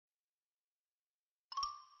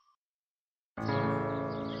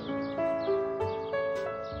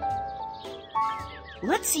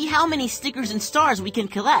Let's see how many stickers and stars we can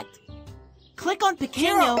collect. Click on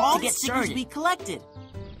Pequeño to get stickers we collected.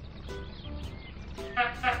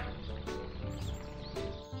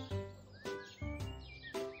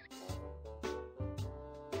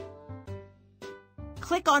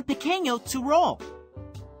 Click on Pequeño to roll.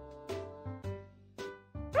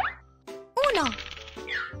 1,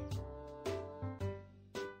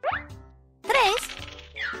 3,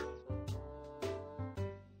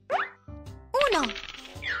 1.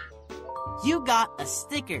 You got a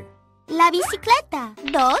sticker. La bicicleta.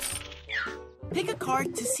 2. Pick a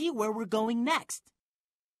card to see where we're going next.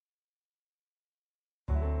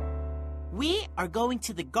 We are going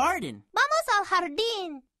to the garden. Vamos al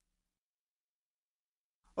jardín.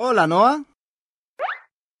 Hola, Noah.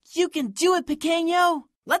 You can do it, Pequeño.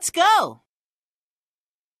 Let's go.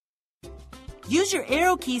 Use your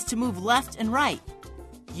arrow keys to move left and right.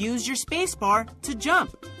 Use your spacebar to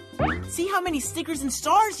jump. See how many stickers and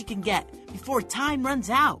stars you can get before time runs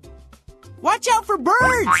out. Watch out for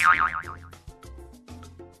birds!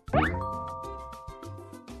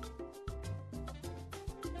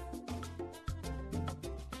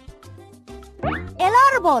 El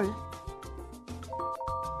árbol.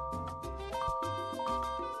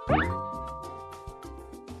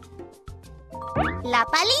 La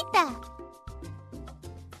palita.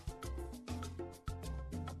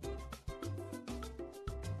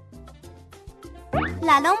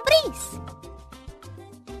 La lombriz.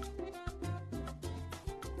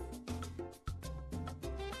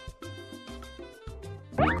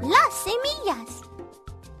 Las semillas.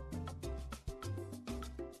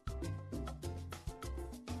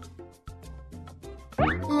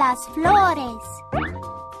 Las flores.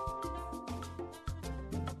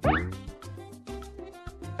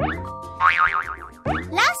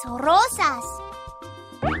 Las rosas.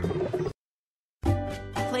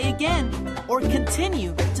 Play again or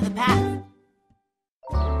continue to the path.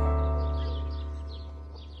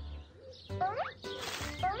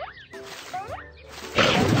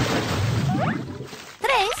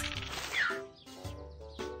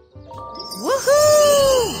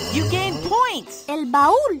 Woohoo! You gained points! El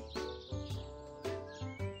baúl.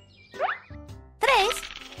 3.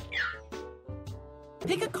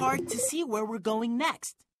 Pick a card to see where we're going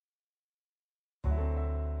next.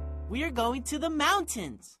 We are going to the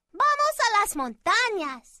mountains. Vamos a las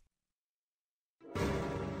montañas.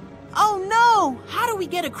 Oh no! How do we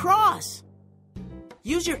get across?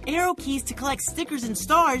 Use your arrow keys to collect stickers and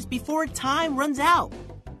stars before time runs out.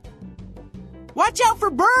 Watch out for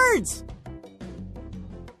birds!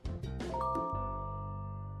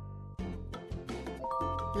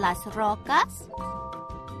 Las rocas.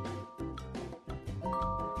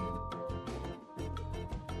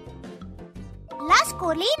 Las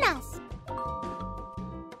colinas.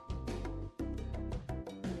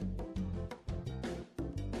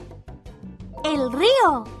 El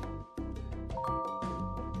río.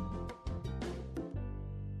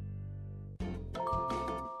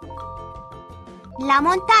 La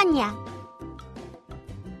montaña.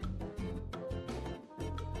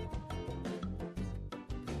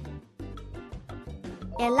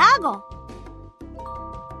 El lago.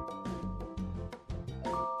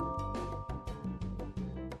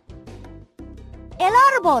 El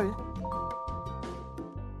árbol.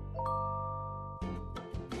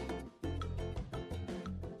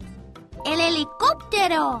 El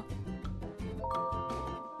helicóptero.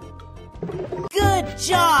 Good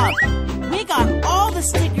job! We got all the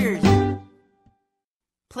stickers!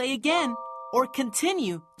 Play again or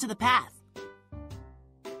continue to the path.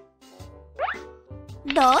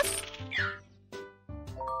 2.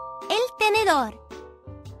 El tenedor.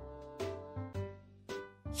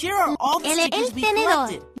 Here are all the stickers we tenedor.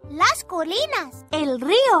 collected. Las colinas. El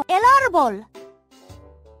río. El árbol.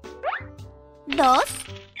 2.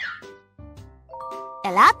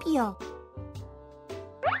 El apio.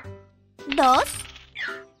 2.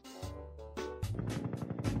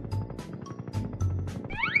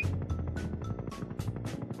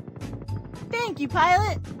 Thank you,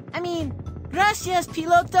 pilot. Gracias,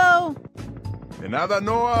 piloto. De nada,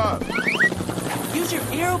 Noah. Use your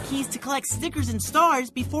arrow keys to collect stickers and stars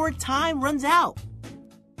before time runs out.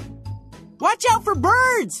 Watch out for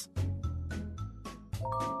birds!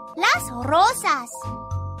 Las rosas.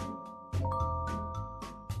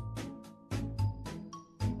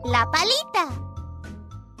 La palita.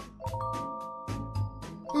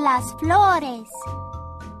 Las flores.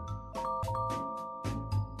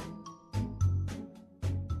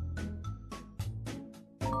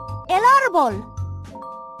 El árbol.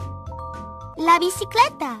 La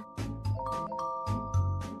bicicleta.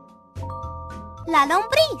 La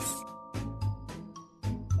lombriz.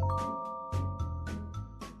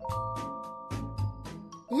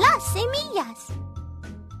 las semillas.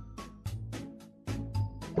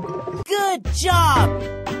 Good job!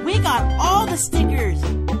 We got all the stickers!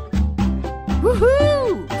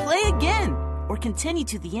 Woohoo! Play again, or continue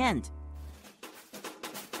to the end.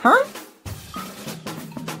 Huh?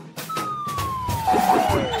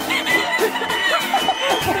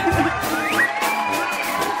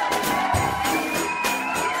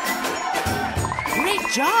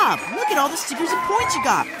 Great job! Look at all the stickers and points you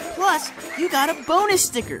got. Plus, you got a bonus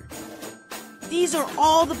sticker. These are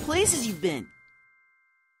all the places you've been.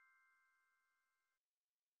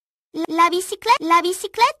 La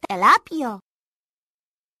bicicleta, el apio,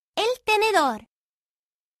 el tenedor,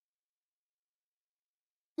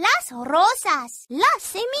 las rosas, las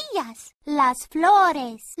semillas, las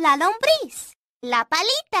flores, la lombriz, la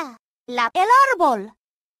palita, el árbol,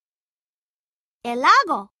 el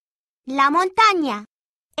lago, la montaña,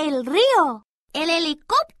 el río, el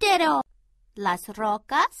helicóptero, las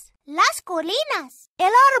rocas, las colinas,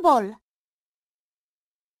 el árbol,